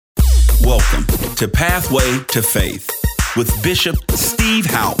Welcome to Pathway to Faith with Bishop Steve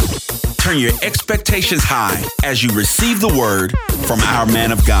Houp. Turn your expectations high as you receive the word from our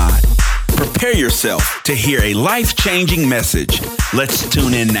man of God. Prepare yourself to hear a life-changing message. Let's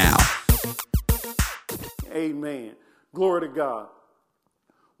tune in now. Amen. Glory to God.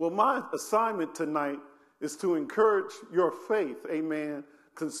 Well, my assignment tonight is to encourage your faith, amen,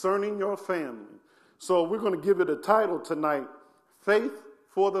 concerning your family. So we're going to give it a title tonight, Faith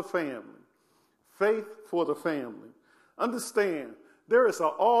for the Family. Faith for the family. Understand, there is an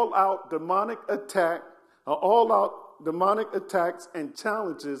all-out demonic attacks and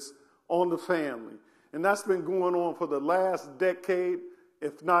challenges on the family. And that's been going on for the last decade,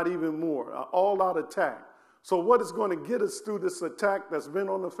 if not even more, an all-out attack. So what is going to get us through this attack that's been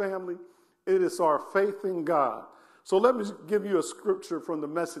on the family? It is our faith in God. So let me give you a scripture from the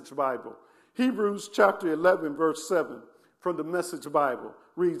Message Bible. Hebrews chapter 11, verse 7 from the Message Bible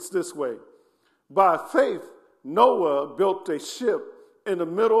reads this way. By faith, Noah built a ship in the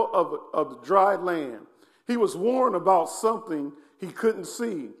middle of the dry land. He was warned about something he couldn't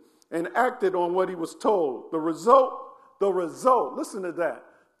see and acted on what he was told. The result, listen to that.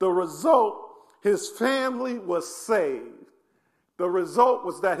 The result, his family was saved. The result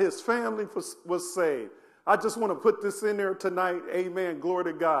was that his family was saved. I just want to put this in there tonight. Amen. Glory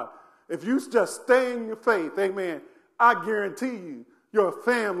to God. If you just stay in your faith, amen, I guarantee you, your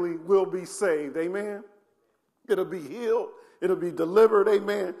family will be saved. Amen. It'll be healed. It'll be delivered.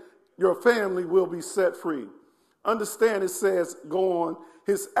 Amen. Your family will be set free. Understand, it says, go on.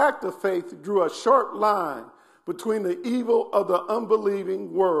 His act of faith drew a sharp line between the evil of the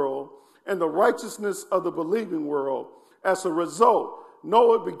unbelieving world and the righteousness of the believing world. As a result,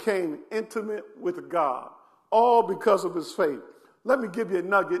 Noah became intimate with God, all because of his faith. Let me give you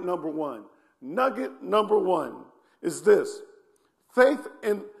nugget number one. Nugget number one is this. Faith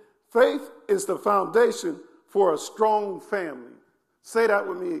is the foundation for a strong family. Say that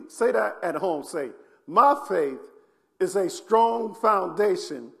with me. Say that at home. Say, my faith is a strong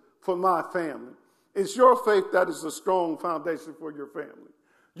foundation for my family. It's your faith that is a strong foundation for your family.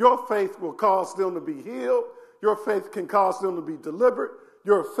 Your faith will cause them to be healed. Your faith can cause them to be delivered.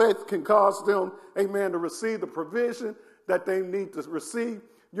 Your faith can cause them, amen, to receive the provision that they need to receive.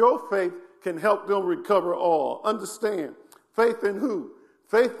 Your faith can help them recover all. Understand, faith in who?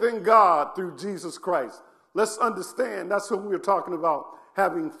 Faith in God through Jesus Christ. Let's understand that's what we're talking about,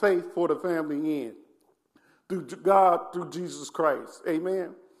 having faith for the family in. Through God, through Jesus Christ.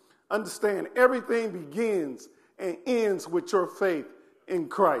 Amen. Understand, everything begins and ends with your faith in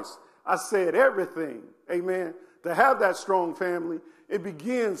Christ. I said everything. Amen. To have that strong family, it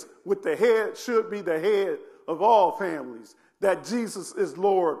begins with the head, should be the head of all families, that Jesus is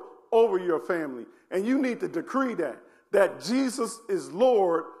Lord over your family. And you need to decree that Jesus is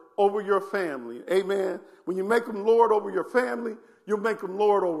Lord over your family. Amen. When you make him Lord over your family, you'll make him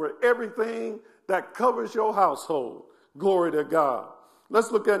Lord over everything that covers your household. Glory to God.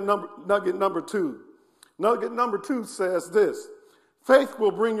 Let's look at nugget number two. Nugget number two says this. Faith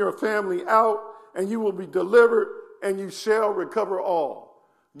will bring your family out, and you will be delivered, and you shall recover all.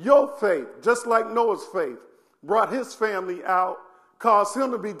 Your faith, just like Noah's faith, brought his family out, caused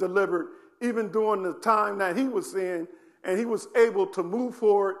him to be delivered, even during the time that he was in, and he was able to move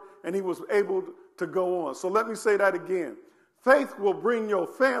forward, and he was able to go on. So let me say that again. Faith will bring your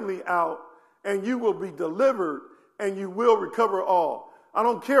family out, and you will be delivered, and you will recover all. I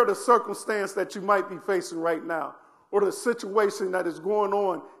don't care the circumstance that you might be facing right now, or the situation that is going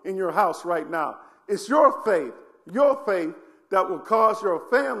on in your house right now. It's your faith that will cause your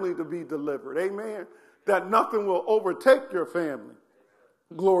family to be delivered. Amen. That nothing will overtake your family.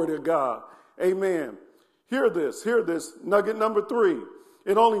 Glory to God. Amen. Hear this. Nugget number 3.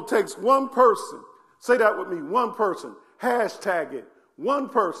 It only takes one person. Say that with me. One person. Hashtag it. One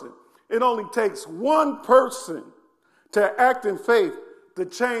person. It only takes one person to act in faith to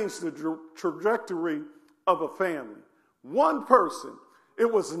change the trajectory of a family. One person.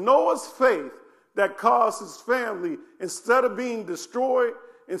 It was Noah's faith that caused his family, instead of being destroyed,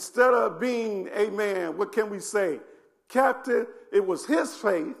 instead of being, amen, what can we say, captive, it was his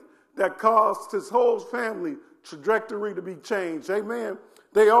faith that caused his whole family trajectory to be changed. Amen.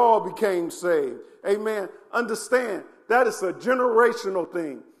 They all became saved. Amen. Understand, that is a generational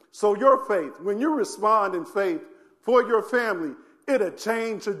thing. So your faith, when you respond in faith for your family, it'll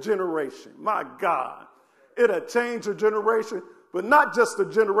change a generation. My God. It'll change a generation, but not just a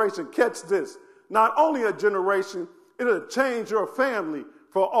generation. Catch this. Not only a generation, it'll change your family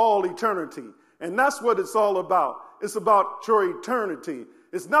for all eternity. And that's what it's all about. It's about your eternity.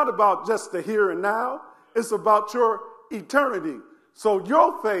 It's not about just the here and now. It's about your eternity. So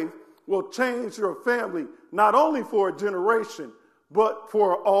your faith will change your family, not only for a generation, but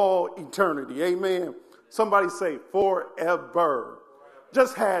for all eternity. Amen. Somebody say forever.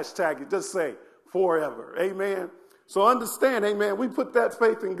 Just hashtag it. Just say forever. Amen. So understand, amen, we put that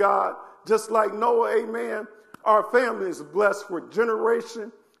faith in God just like Noah, amen. Our family is blessed for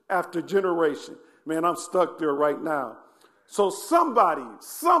generation after generation. Man, I'm stuck there right now. So somebody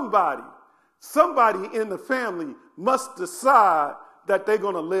in the family must decide that they're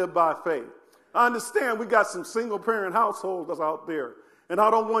going to live by faith. I understand we got some single-parent households out there, and I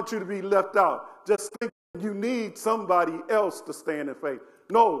don't want you to be left out. Just think you need somebody else to stand in faith.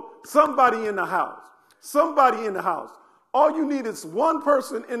 No, somebody in the house. Somebody in the house. All you need is one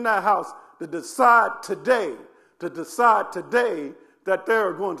person in that house to decide today that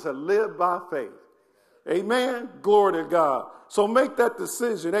they're going to live by faith. Amen. Glory to God. So make that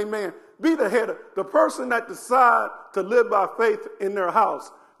decision. Amen. Be the head. The person that decides to live by faith in their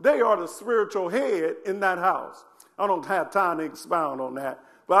house, they are the spiritual head in that house. I don't have time to expound on that,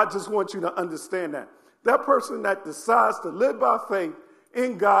 but I just want you to understand that. That person that decides to live by faith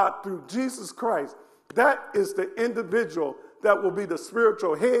in God through Jesus Christ, that is the individual that will be the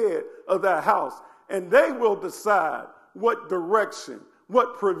spiritual head of that house. And they will decide what direction,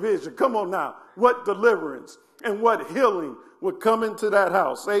 what provision, come on now, what deliverance and what healing would come into that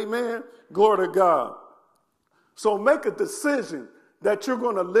house. Amen. Glory to God. So make a decision that you're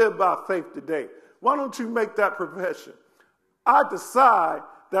going to live by faith today. Why don't you make that profession? I decide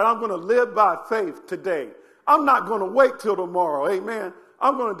that I'm going to live by faith today. I'm not going to wait till tomorrow. Amen.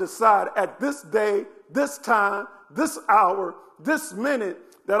 I'm going to decide at this day, this time, this hour, this minute,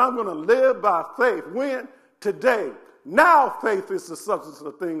 that I'm going to live by faith. When? Today. Now faith is the substance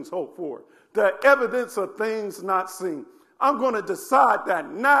of things hoped for, the evidence of things not seen. I'm going to decide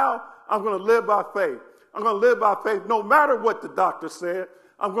that now I'm going to live by faith. I'm going to live by faith no matter what the doctor said.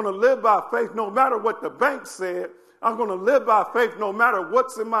 I'm going to live by faith no matter what the bank said. I'm going to live by faith no matter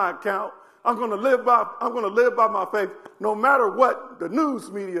what's in my account. I'm going to live by my faith no matter what the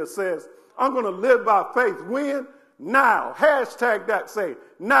news media says. I'm going to live by faith. When? Now. Hashtag that. Say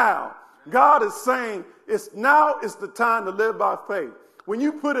now. God is saying now is the time to live by faith. When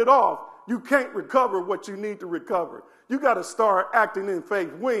you put it off, you can't recover what you need to recover. You got to start acting in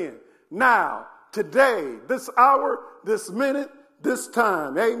faith. When? Now. Today. This hour. This minute. This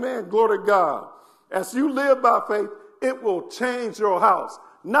time. Amen. Glory to God. As you live by faith, it will change your house.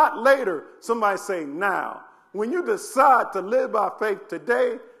 Not later. Somebody say now. When you decide to live by faith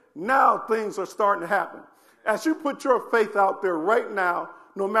today, now things are starting to happen. As you put your faith out there right now,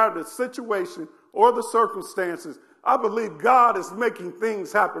 no matter the situation or the circumstances, I believe God is making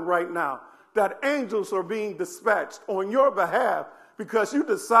things happen right now. That angels are being dispatched on your behalf because you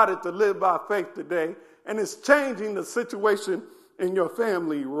decided to live by faith today, and it's changing the situation in your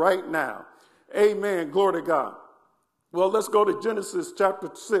family right now. Amen. Glory to God. Well, let's go to Genesis chapter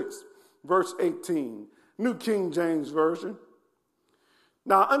 6, verse 18. New King James Version.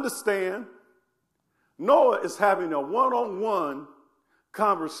 Now understand, Noah is having a one-on-one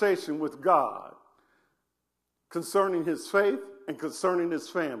conversation with God concerning his faith and concerning his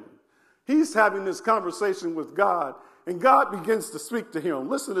family. He's having this conversation with God, and God begins to speak to him.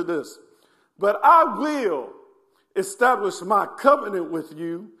 Listen to this. But I will establish my covenant with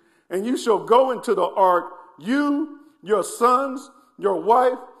you, and you shall go into the ark, you, your sons, your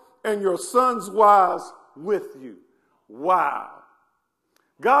wife, and your sons' wives with you. Wow.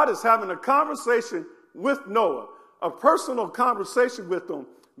 God is having a conversation with Noah, a personal conversation with him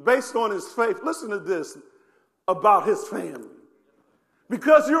based on his faith. Listen to this about his family.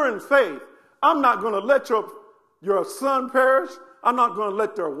 Because you're in faith, I'm not going to let your son perish. I'm not going to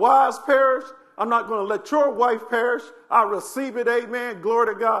let their wives perish. I'm not going to let your wife perish. I receive it. Amen.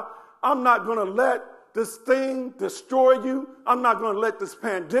 Glory to God. I'm not going to let this thing destroy you. I'm not going to let this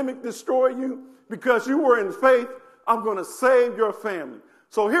pandemic destroy you. Because you were in faith, I'm going to save your family.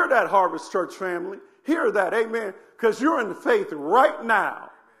 So hear that, Harvest Church family. Hear that, amen, because you're in faith right now.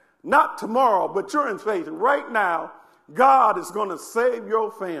 Not tomorrow, but you're in faith right now. God is going to save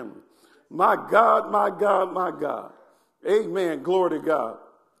your family. My God, my God, my God. Amen. Glory to God.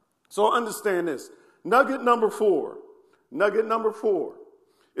 So understand this. Nugget number 4.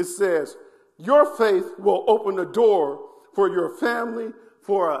 It says, your faith will open the door for your family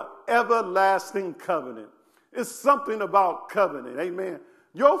for an everlasting covenant. It's something about covenant. Amen.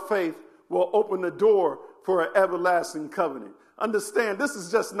 Your faith will open the door for an everlasting covenant. Understand, this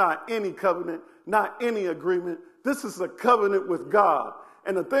is just not any covenant, not any agreement. This is a covenant with God.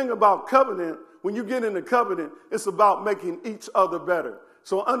 And the thing about covenant, when you get into covenant, it's about making each other better.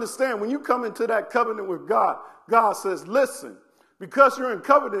 So understand, when you come into that covenant with God, God says, listen, Because you're in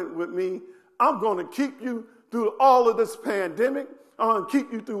covenant with me, I'm going to keep you through all of this pandemic. I'm going to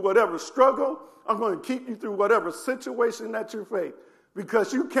keep you through whatever struggle. I'm going to keep you through whatever situation that you face.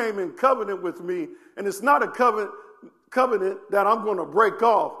 Because you came in covenant with me, and it's not a covenant that I'm going to break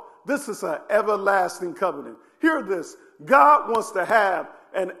off. This is an everlasting covenant. Hear this. God wants to have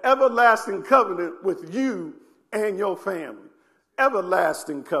an everlasting covenant with you and your family.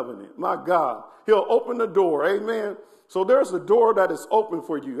 Everlasting covenant. My God. He'll open the door. Amen. So there's a door that is open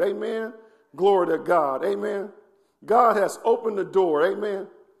for you. Amen. Glory to God. Amen. God has opened the door. Amen.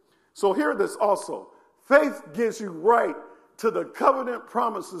 So hear this also. Faith gives you right to the covenant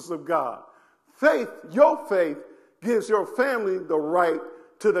promises of God. Faith, your faith, gives your family the right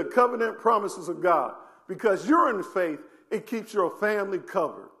to the covenant promises of God. Because you're in faith, it keeps your family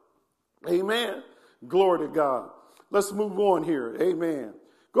covered. Amen. Glory to God. Let's move on here. Amen.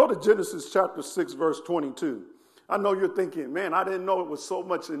 Go to Genesis chapter 6, verse 22. I know you're thinking, man, I didn't know it was so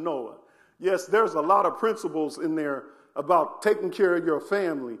much in Noah. Yes, there's a lot of principles in there about taking care of your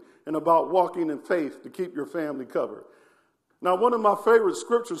family and about walking in faith to keep your family covered. Now, one of my favorite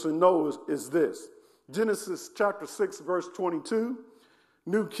scriptures in Noah is this. Genesis chapter 6, verse 22,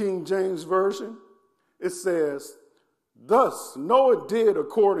 New King James Version. It says, thus Noah did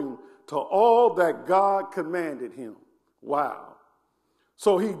according to all that God commanded him. Wow.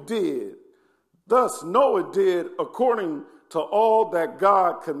 So he did. Thus Noah did according to all that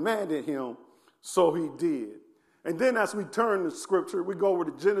God commanded him. So he did. And then as we turn to scripture, we go over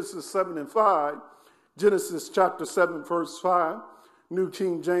to Genesis 7 and 5. Genesis chapter 7, verse 5, New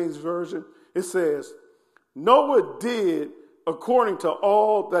King James Version. It says, Noah did according to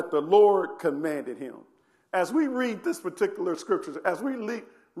all that the Lord commanded him. As we read this particular scripture, as we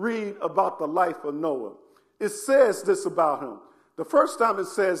read about the life of Noah, it says this about him. The first time it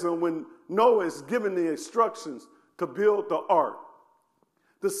says when Noah is given the instructions to build the ark.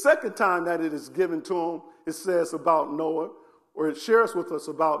 The second time that it is given to him, it says about Noah, or it shares with us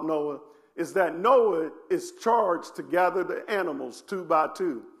about Noah, is that Noah is charged to gather the animals 2 by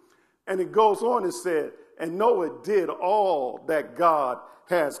 2. And it goes on and said, and Noah did all that God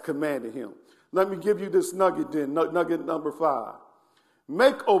has commanded him. Let me give you this nugget then, nugget number 5.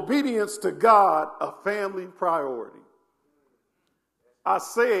 Make obedience to God a family priority. I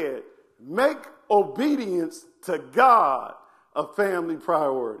said, make obedience to God a family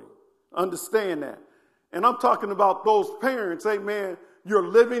priority. Understand that. And I'm talking about those parents, amen. You're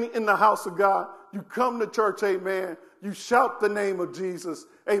living in the house of God. You come to church, amen. You shout the name of Jesus,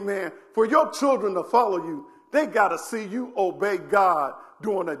 amen. For your children to follow you, they got to see you obey God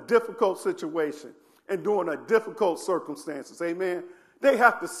during a difficult situation and during a difficult circumstances, amen. They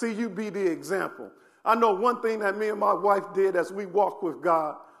have to see you be the example. I know one thing that me and my wife did as we walk with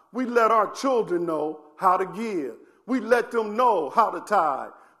God, we let our children know how to give. We let them know how to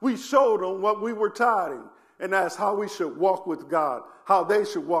tithe. We showed them what we were tithing. And that's how we should walk with God, how they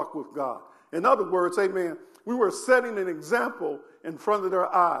should walk with God. In other words, amen, we were setting an example in front of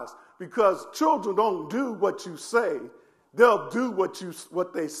their eyes because children don't do what you say. They'll do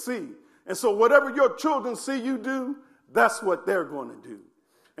what they see. And so whatever your children see you do, that's what they're going to do.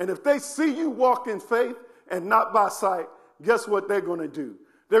 And if they see you walk in faith and not by sight, guess what they're going to do?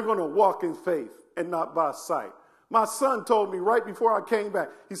 They're going to walk in faith and not by sight. My son told me right before I came back,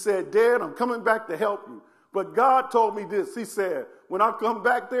 he said, Dad, I'm coming back to help you. But God told me this. He said, when I come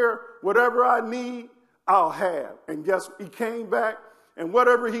back there, whatever I need, I'll have. And guess what? He came back, and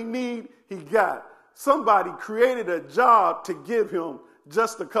whatever he need, he got. Somebody created a job to give him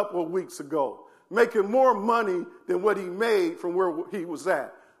just a couple of weeks ago, making more money than what he made from where he was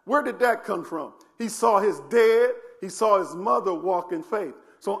at. Where did that come from? He saw his dad. He saw his mother walk in faith.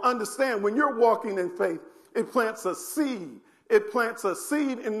 So understand, when you're walking in faith, it plants a seed. It plants a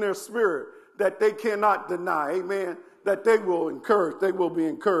seed in their spirit that they cannot deny, amen, that they will be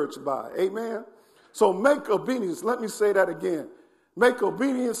encouraged by, amen. So make obedience, let me say that again, make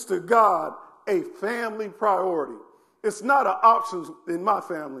obedience to God a family priority. It's not an option in my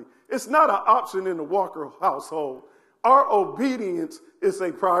family. It's not an option in the Walker household. Our obedience is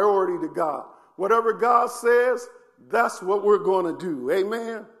a priority to God. Whatever God says, that's what we're going to do,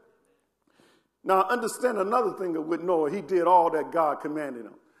 amen. Now understand another thing with Noah, he did all that God commanded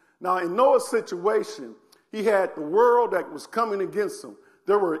him. Now, in Noah's situation, he had the world that was coming against him.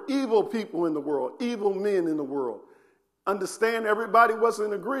 There were evil people in the world, evil men in the world. Understand, everybody was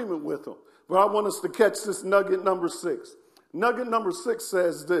in agreement with him. But I want us to catch this nugget number 6. Nugget number 6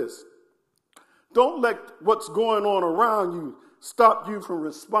 says this. Don't let what's going on around you stop you from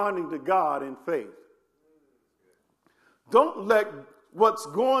responding to God in faith. Don't let what's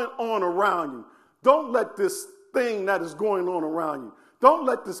going on around you, don't let this thing that is going on around you. Don't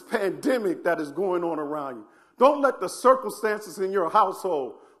let this pandemic that is going on around you. Don't let the circumstances in your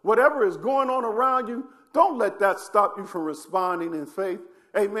household, whatever is going on around you, don't let that stop you from responding in faith.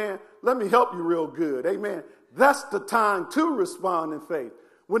 Amen. Let me help you real good. Amen. That's the time to respond in faith.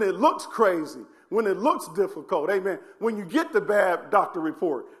 When it looks crazy, when it looks difficult, amen. When you get the bad doctor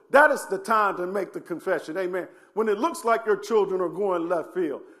report, that is the time to make the confession, amen. When it looks like your children are going left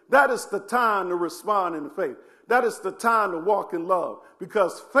field, that is the time to respond in faith. That is the time to walk in love,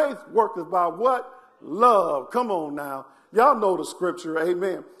 because faith worketh by what? Love. Come on now. Y'all know the scripture,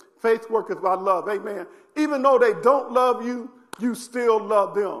 amen. Faith worketh by love, amen. Even though they don't love you, you still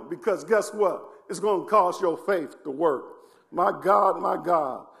love them, because guess what? It's going to cause your faith to work. My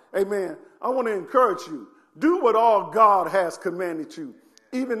God, amen. I want to encourage you. Do what all God has commanded you,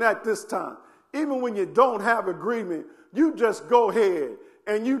 even at this time. Even when you don't have agreement, you just go ahead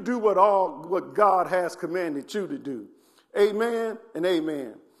and you do what God has commanded you to do. Amen and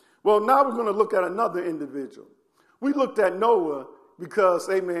amen. Well, now we're going to look at another individual. We looked at Noah because,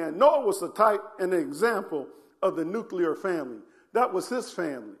 amen, Noah was a type and an example of the nuclear family. That was his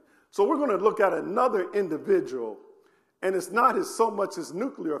family. So we're going to look at another individual, and it's not so much his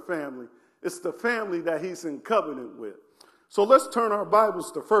nuclear family, it's the family that he's in covenant with. So let's turn our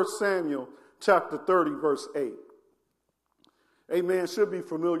Bibles to 1 Samuel chapter 30, verse 8. Amen. Should be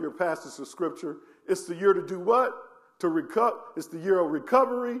familiar passage of scripture. It's the year to do what? To recover. It's the year of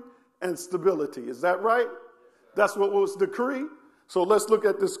recovery and stability. Is that right? That's what was decreed. So let's look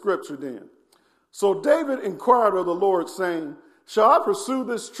at this scripture then. So David inquired of the Lord, saying, shall I pursue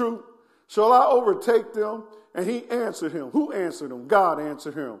this troop? Shall I overtake them? And he answered him. Who answered him? God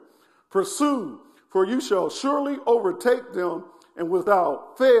answered him. Pursue, for you shall surely overtake them, and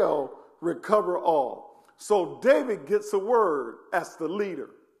without fail recover all. So David gets a word as the leader.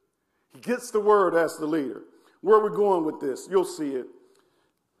 He gets the word as the leader. Where are we going with this? You'll see it.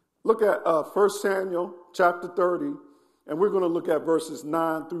 Look at 1 Samuel chapter 30, and we're going to look at verses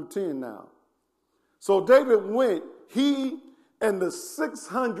 9 through 10 now. So David went, he and the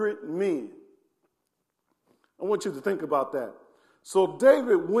 600 men. I want you to think about that. So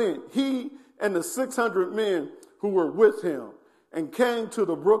David went, he and the 600 men who were with him, and came to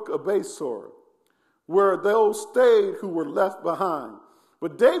the brook of Besor, where those stayed who were left behind.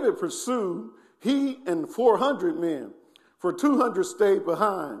 But David pursued, he and 400 men, for 200 stayed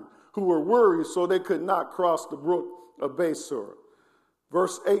behind, who were weary, so they could not cross the brook of Besor.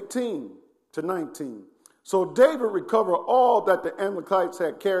 Verse 18 to 19. So David recovered all that the Amalekites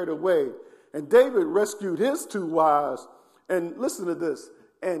had carried away, and David rescued his 2 wives. And listen to this,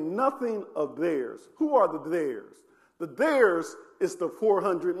 and nothing of theirs. Who are the theirs? The theirs is the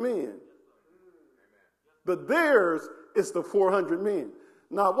 400 men. The theirs is the 400 men.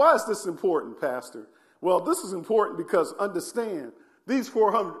 Now, why is this important, Pastor? Well, this is important because understand, these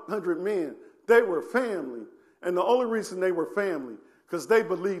 400 men, they were family. And the only reason they were family, because they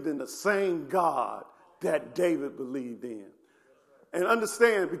believed in the same God that David believed in. And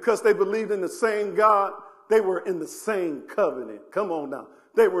understand, because they believed in the same God, they were in the same covenant. Come on now.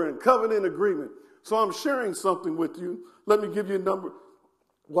 They were in covenant agreement. So I'm sharing something with you. Let me give you a number.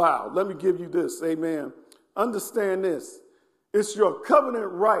 Wow. Let me give you this. Amen. Understand this. It's your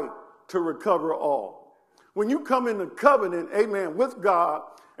covenant right to recover all. When you come into covenant, amen, with God,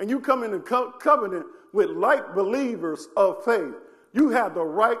 and you come into covenant with like believers of faith, you have the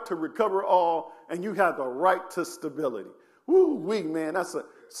right to recover all, and you have the right to stability. Woo-wee, man.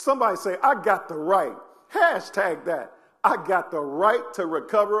 Somebody say, I got the right. Hashtag that. I got the right to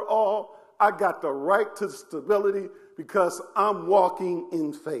recover all. I got the right to stability because I'm walking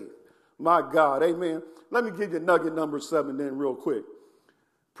in faith. My God, amen. Let me give you nugget number 7 then real quick.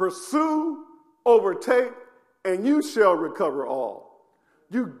 Pursue, overtake, and you shall recover all.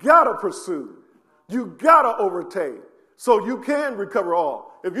 You got to pursue. You got to overtake so you can recover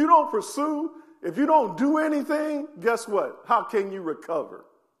all. If you don't pursue, if you don't do anything, guess what? How can you recover?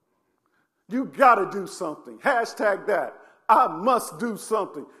 You got to do something. Hashtag that. I must do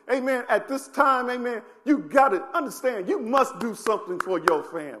something. Amen. At this time, amen, you got to understand, you must do something for your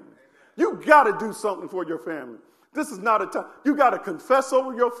family. You got to do something for your family. This is not a time. You got to confess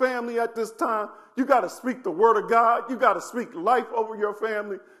over your family at this time. You got to speak the word of God. You got to speak life over your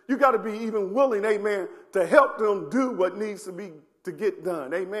family. You got to be even willing, amen, to help them do what needs to get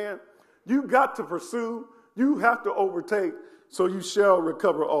done. Amen. You got to pursue. You have to overtake, so you shall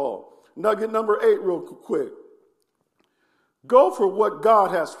recover all. Nugget number 8 real quick. Go for what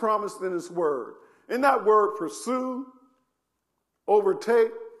God has promised in his word. In that word, pursue,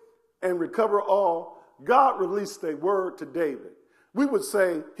 overtake, and recover all, God released a word to David. We would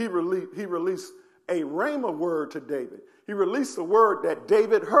say he released a rhema word to David. He released a word that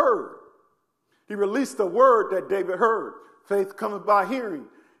David heard. He released a word that David heard. Faith cometh by hearing.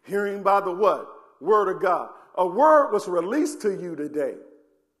 Hearing by the what? Word of God. A word was released to you today.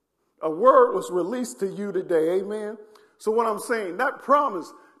 A word was released to you today. Amen. So what I'm saying, that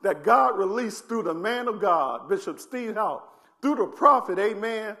promise that God released through the man of God, Bishop Steve Howe, through the prophet,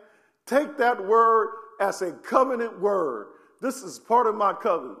 amen, take that word as a covenant word. This is part of my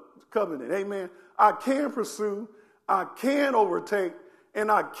covenant, amen. I can pursue, I can overtake,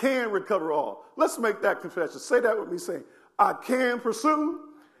 and I can recover all. Let's make that confession. Say that with me, say, I can pursue,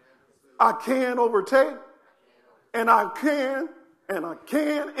 I can overtake, and I can, and I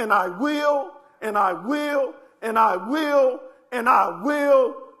can, and I will, and I will, and I will, and I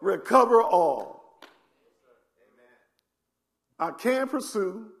will recover all. I can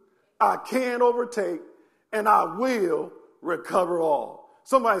pursue, I can overtake, and I will recover all.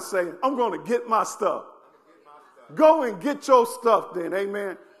 Somebody say, I'm going to get my stuff. Go and get your stuff then,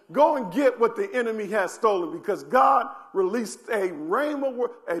 amen. Go and get what the enemy has stolen, because God released a rhema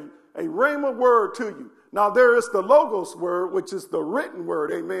word to you. Now there is the Logos word, which is the written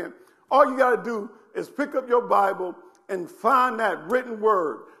word, amen. All you got to do is pick up your Bible and find that written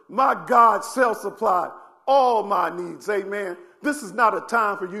word. My God shall supply all my needs, amen. This is not a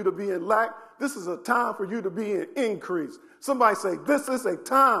time for you to be in lack. This is a time for you to be in increase. Somebody say, this is a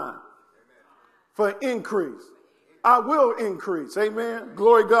time for increase. I will increase, amen.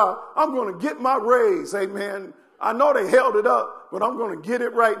 Glory to God. I'm going to get my raise, amen. I know they held it up, but I'm going to get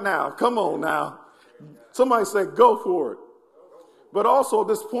it right now. Come on now. Somebody say, go for it. But also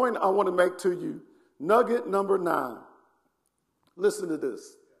this point I want to make to you, nugget number 9. Listen to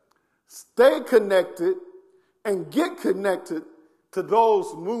this. Stay connected and get connected to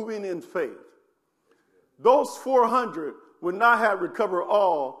those moving in faith. Those 400 would not have recovered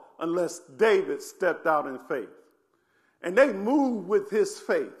all unless David stepped out in faith. And they moved with his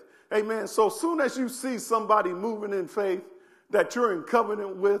faith. Amen. So soon as you see somebody moving in faith that you're in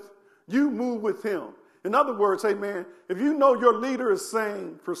covenant with, you move with him. In other words, amen, if you know your leader is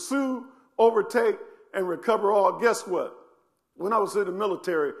saying pursue, overtake, and recover all, guess what? When I was in the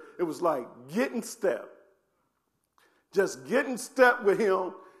military, it was like get in step. Just get in step with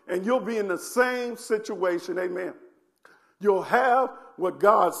him, and you'll be in the same situation, amen. You'll have what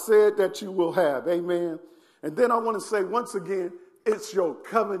God said that you will have, amen. And then I want to say once again, it's your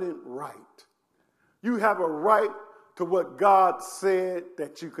covenant right. You have a right to what God said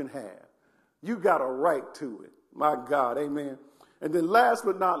that you can have. You got a right to it. My God, amen. And then last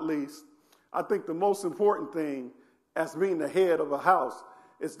but not least, I think the most important thing as being the head of a house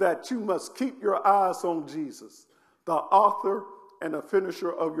is that you must keep your eyes on Jesus, the author and the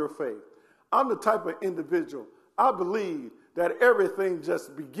finisher of your faith. I'm the type of individual, I believe that everything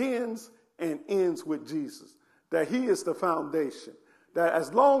just begins and ends with Jesus, that he is the foundation, that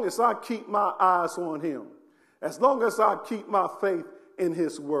as long as I keep my eyes on him, as long as I keep my faith in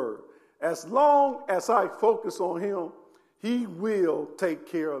his word, as long as I focus on him, he will take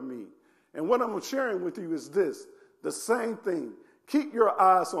care of me. And what I'm sharing with you is this, the same thing. Keep your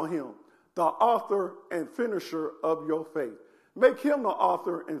eyes on him, the author and finisher of your faith. Make him the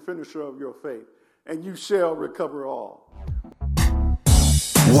author and finisher of your faith, and you shall recover all.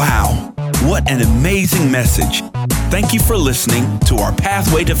 Wow, what an amazing message. Thank you for listening to our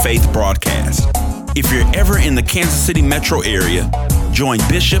Pathway to Faith broadcast. If you're ever in the Kansas City metro area, join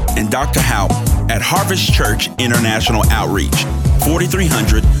Bishop and Dr. Howe at Harvest Church International Outreach,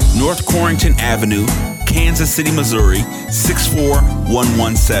 4300 North Corrington Avenue, Kansas City, Missouri,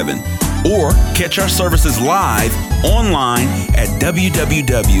 64117. Or catch our services live online at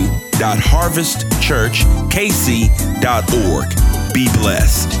www.harvestchurchkc.org. Be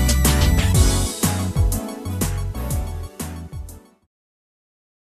blessed.